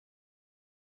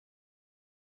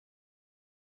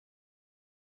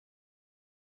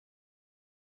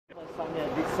It's on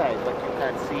this side, but you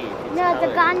can't see it. It's No, the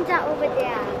colored. guns are over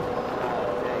there.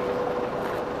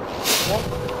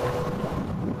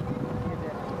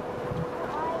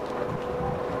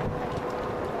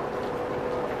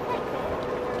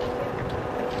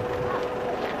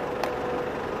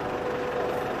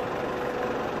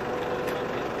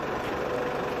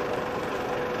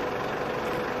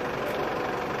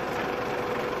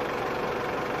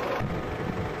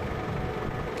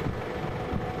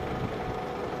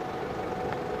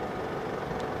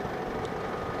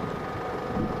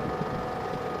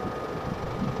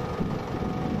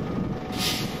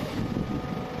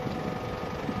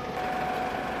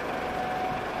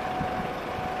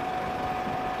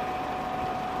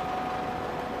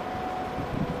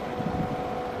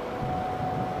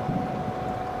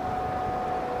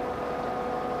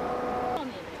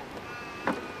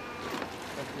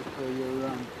 For your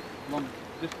long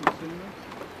distance cinema.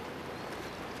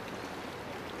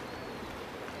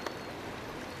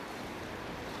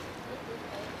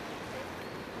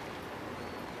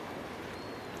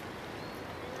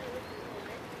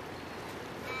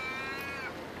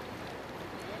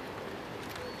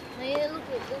 Hey, look at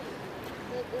this.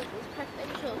 This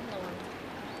presidential one.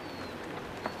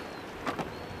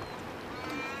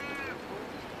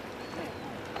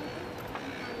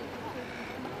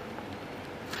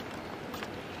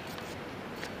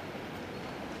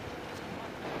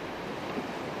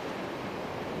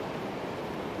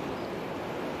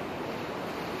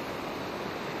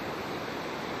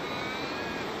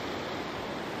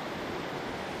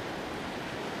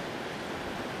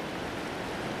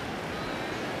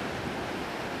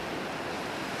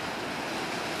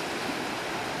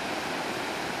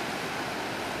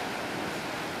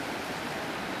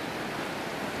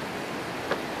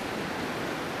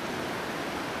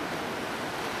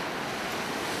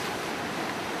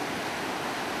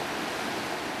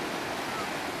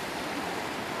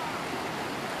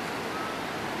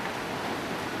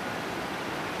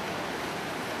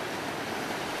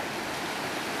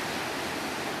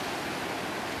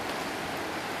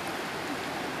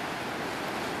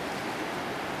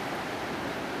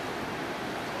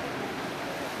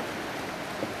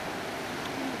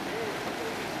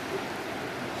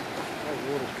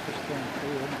 Water's pushed down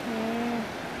through them. Yeah.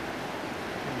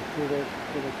 And through that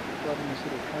flood in this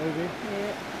little cove there.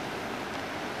 Yeah.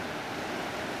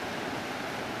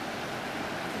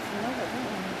 It's another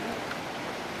one.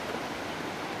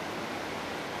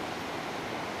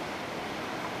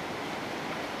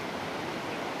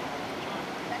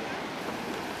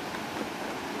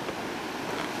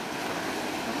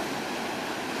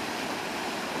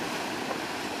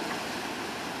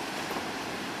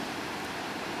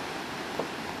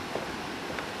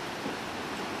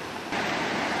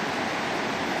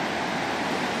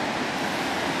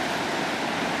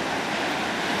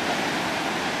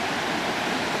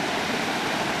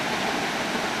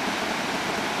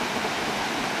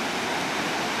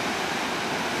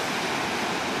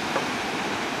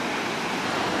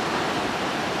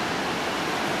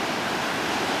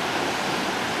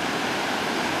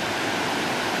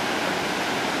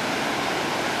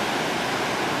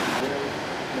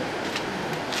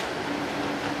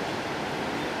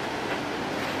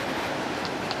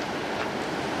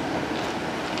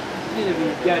 Yeah, we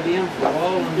go down for a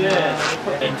while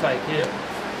and, and take it.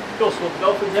 Of course, what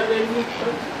dolphins out there, Nick?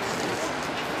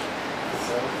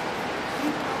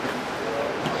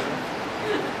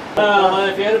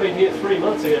 If you had been here 3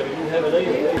 months ago, we didn't have it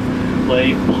either.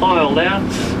 They piled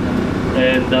out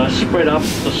and spread up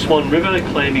the Swan River,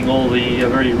 claiming all the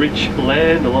very rich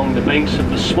land along the banks of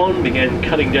the Swan, began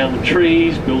cutting down the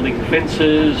trees, building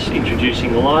fences,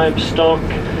 introducing livestock.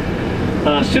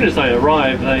 As soon as they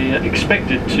arrived, they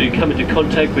expected to come into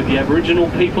contact with the Aboriginal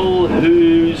people,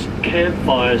 whose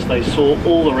campfires they saw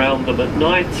all around them at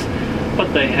night,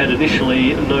 but they had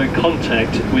initially no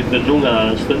contact with the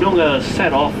Noongars. The Noongars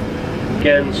set off,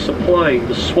 began supplying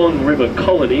the Swan River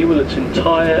colony with its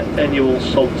entire annual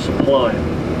salt supply.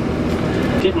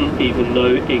 Didn't even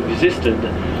know existed.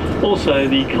 Also,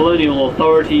 the colonial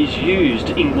authorities used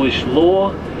English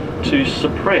law to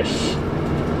suppress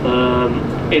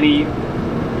any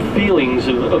feelings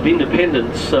of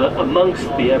independence amongst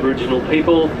the Aboriginal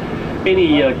people.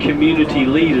 Any community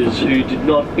leaders who did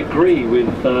not agree with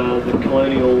the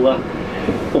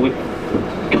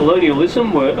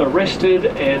colonialism were arrested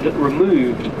and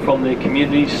removed from their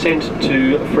communities, sent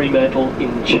to Fremantle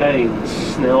in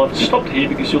chains. Now, I've stopped here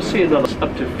because you'll see another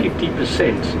up to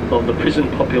 50% of the prison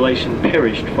population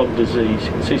perished from disease.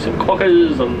 You can see some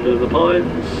quokkas under the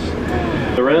pines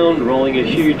around, rolling a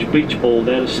huge beach ball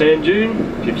down a sand dune.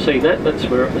 If you've seen that, that's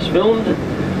where it was filmed.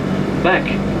 back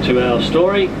to our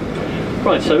story.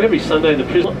 Right, so every Sunday the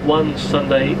prison, one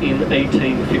Sunday in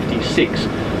 1856.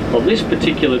 On this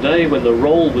particular day, when the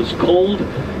roll was called,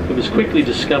 it was quickly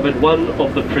discovered one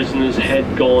of the prisoners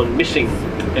had gone missing,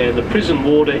 and the prison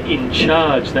warder in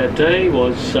charge that day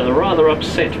was rather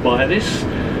upset by this,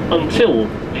 until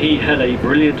he had a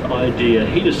brilliant idea.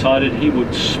 He decided he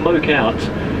would smoke out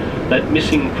that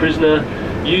missing prisoner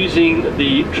using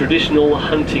the traditional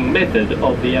hunting method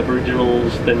of the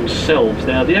Aboriginals themselves.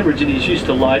 Now, the Aborigines used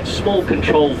to light small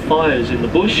controlled fires in the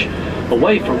bush,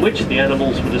 away from which the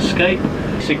animals would escape,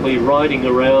 basically riding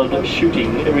around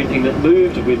shooting everything that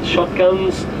moved with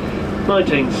shotguns.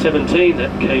 1917,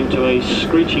 that came to a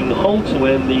screeching halt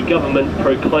when the government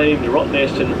proclaimed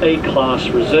Rottnest an A-class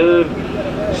reserve.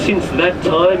 Since that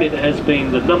time, it has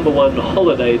been the #1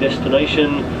 holiday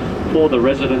destination for the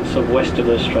residents of Western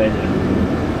Australia.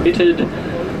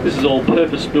 This is all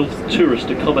purpose-built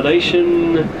tourist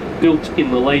accommodation built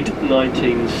in the late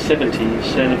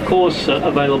 1970s, and of course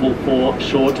available for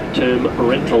short-term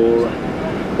rental.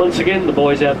 Once again, the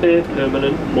boys out there,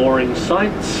 permanent mooring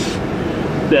sites.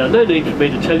 Now, no need for me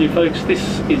to tell you folks,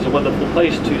 this is a wonderful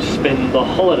place to spend the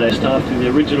holiday after the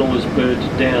original was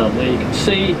burnt down. There you can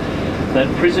see that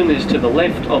prison is to the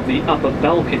left of the upper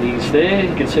balconies there.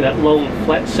 You can see that long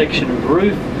flat section of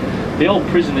roof. The old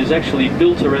prison is actually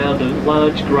built around a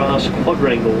large grass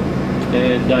quadrangle,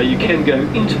 and you can go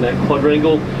into that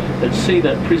quadrangle and see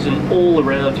that prison all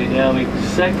around you now,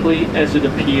 exactly as it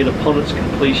appeared upon its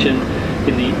completion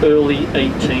in the early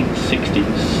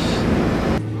 1860s.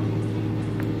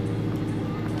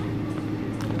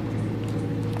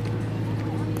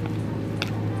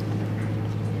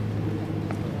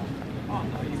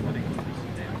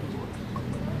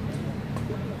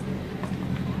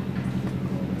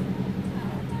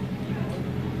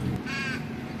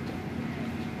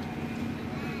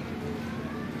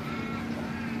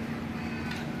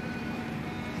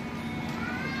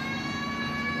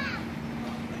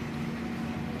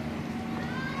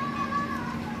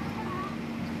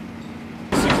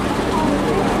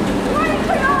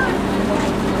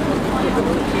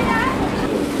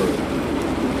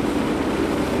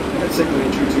 Secondly,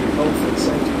 due to health and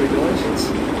safety regulations,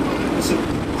 this is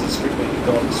a strictly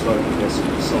non-smoking vessel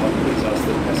site. Please ask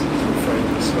that passengers refrain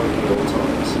from smoking at all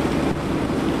times.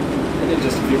 And in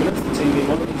just a few minutes, the TV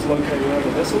monitor is located around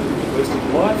the vessel, burst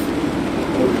of life,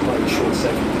 and we'll be playing a short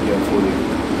safety video for you.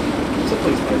 So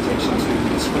please pay attention to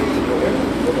the screens that you're wearing,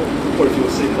 or if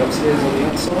you're seated upstairs on the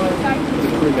outside,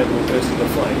 the crew member will burst into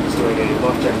flames during a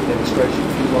life jacket demonstration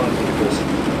if you lie in person.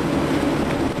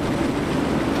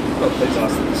 Please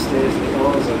ask that the stairs and the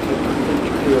aisles are kept completely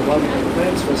clear of luggage and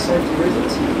plans for safety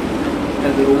reasons,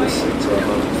 and that all the seats are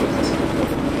available for passenger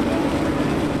comfort.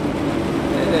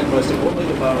 And most importantly,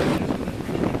 the bar and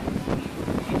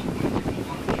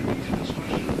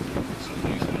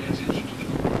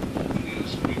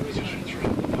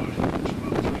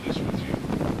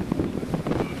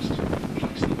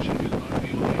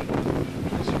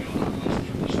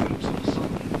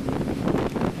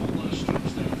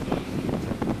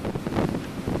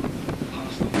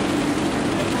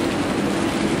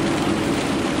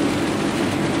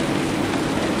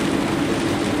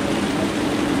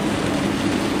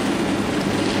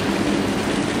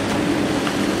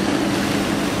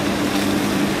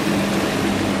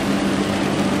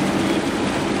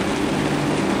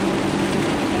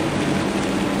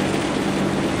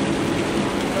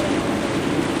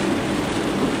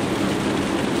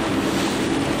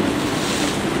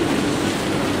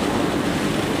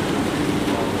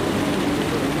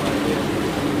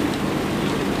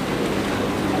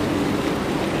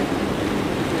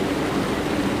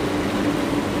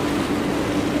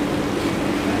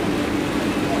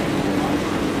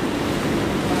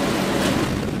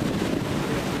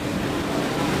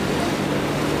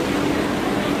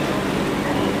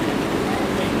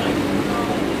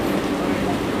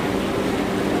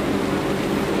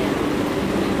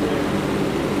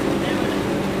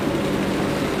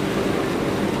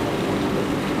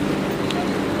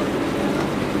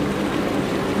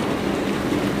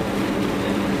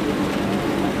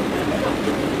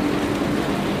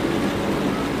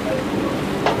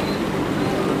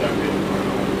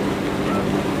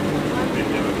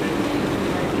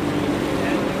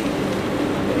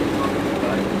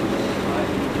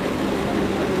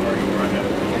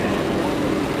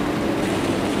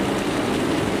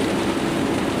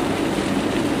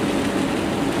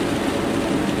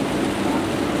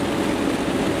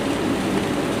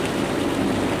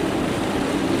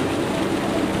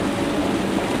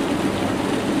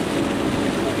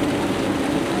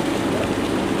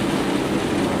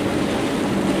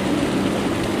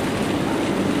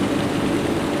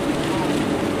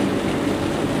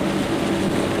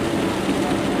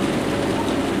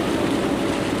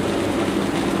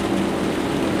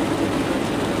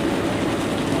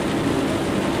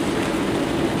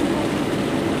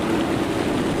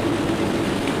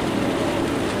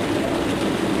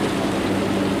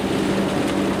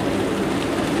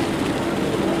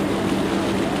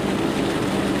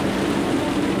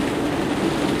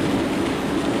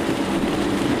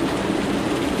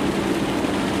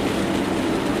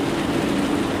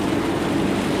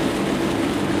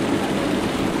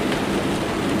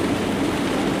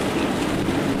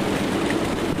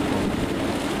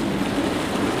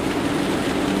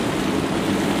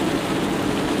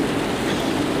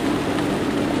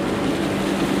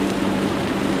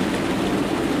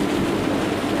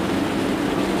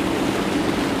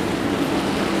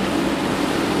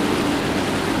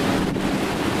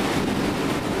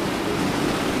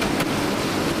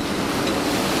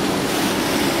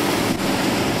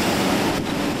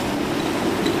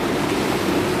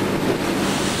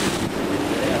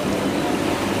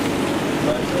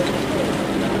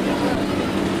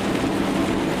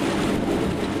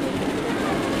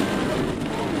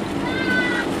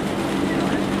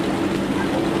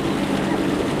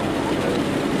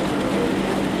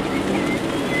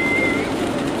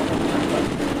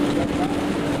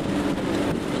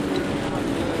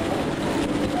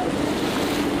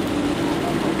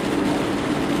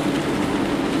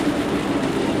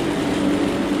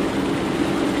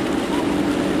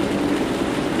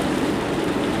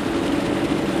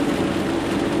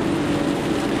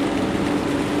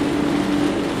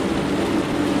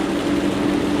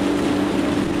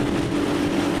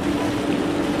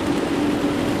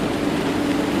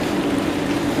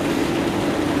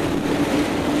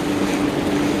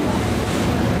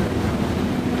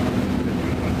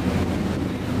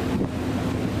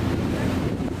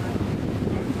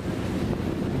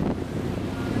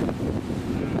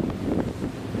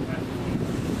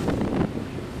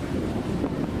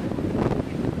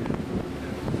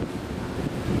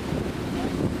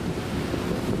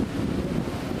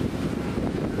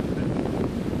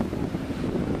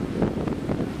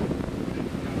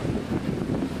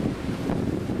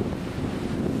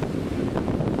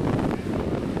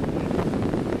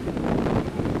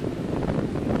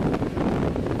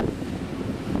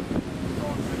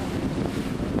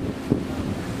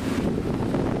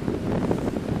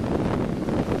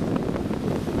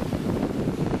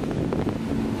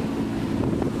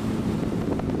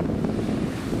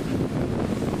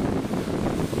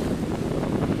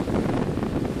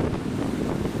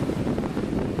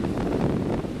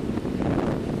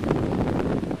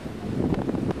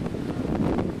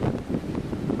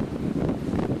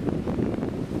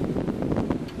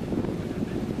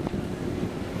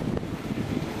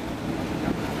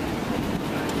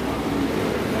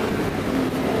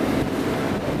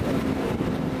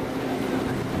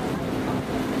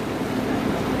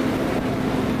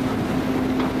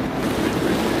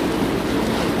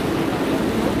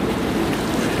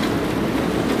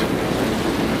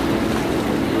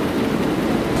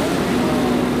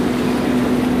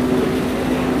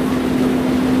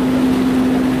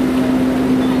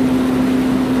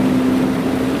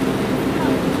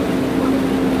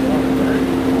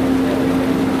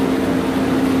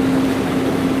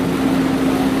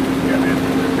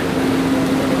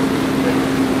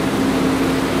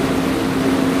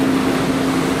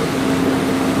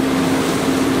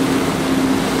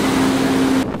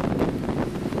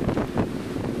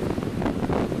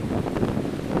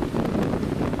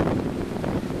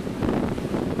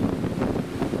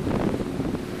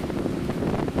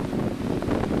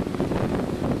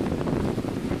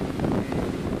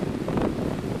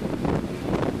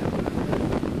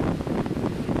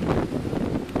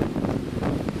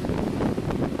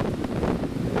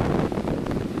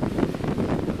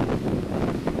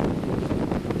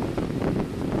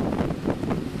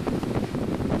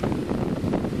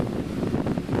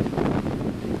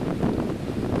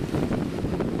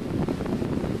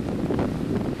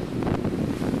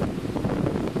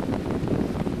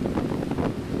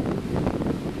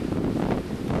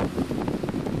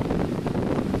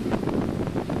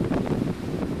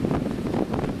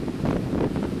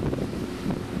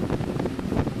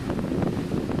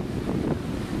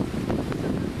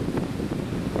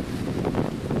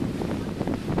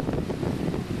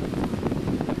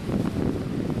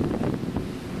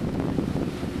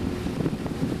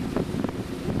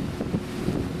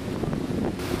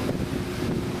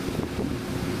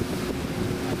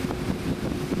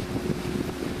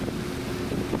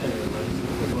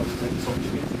take this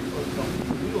opportunity to open up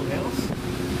the wheelhouse.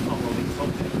 I'm rolling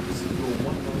contact. This is your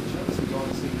one-way chance. You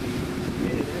guys see the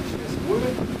head and edges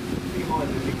work behind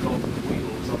the big dog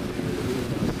wheels up there in the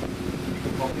wheelhouse. You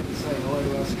can pop in and say hello to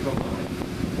us, come on.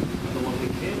 And the lovely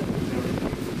Ken, who's our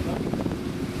beautiful duck.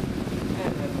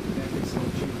 And have this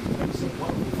opportunity to take some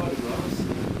wonderful photographs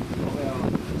of our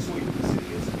sweet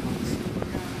city as it comes.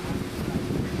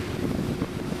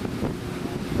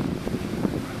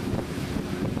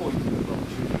 Or you can have the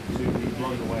opportunity to be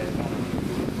blown away about the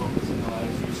comments and how you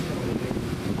see what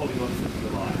they're holding on to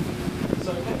your life.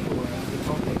 So have your way out the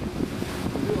topic.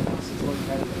 The wheelhouse is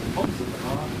located at the bottom of the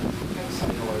heart. And say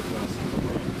hello to us on the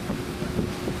ground.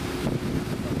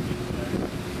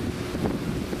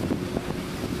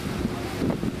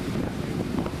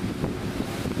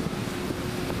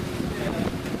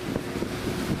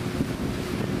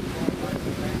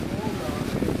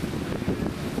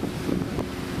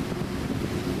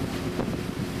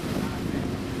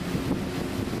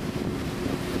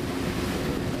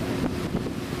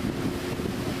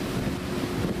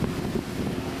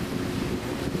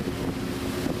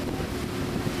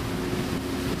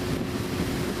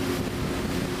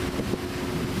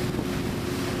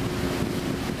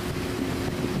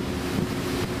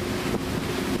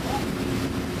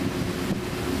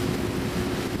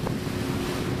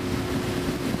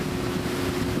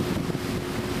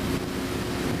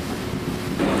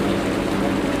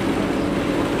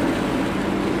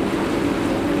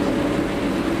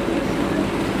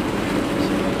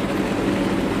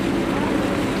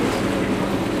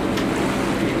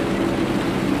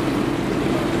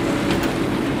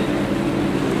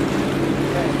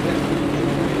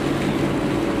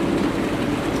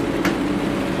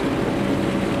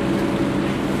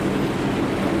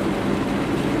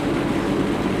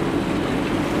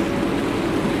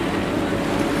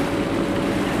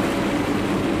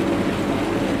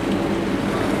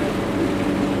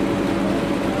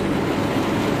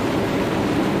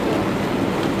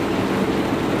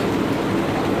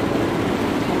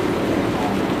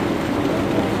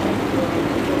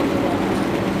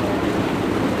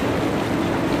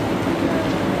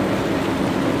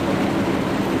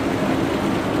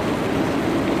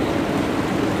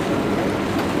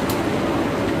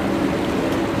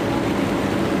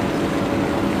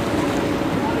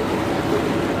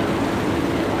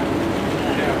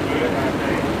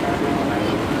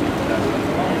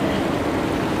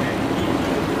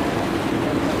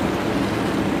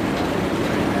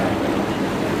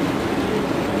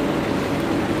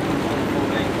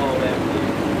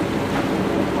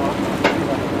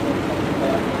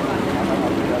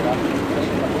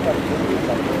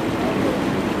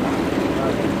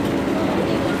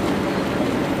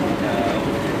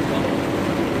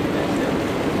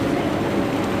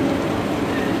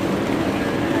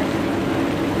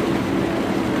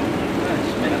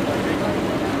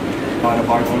 Rider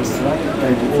bike on us today.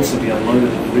 They will also be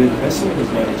unloaded at the rear of the vessel. There's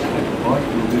no need to collect the bike.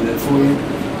 We'll do that for you.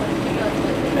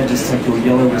 And just take your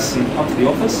yellow receipt up to the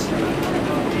office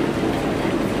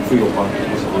for your bike.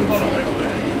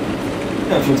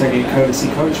 Now, if you're taking a courtesy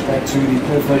coach back to the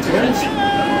Perth hotels,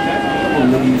 we'll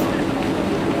leave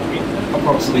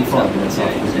approximately 5 minutes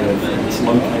after the birth. It's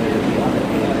located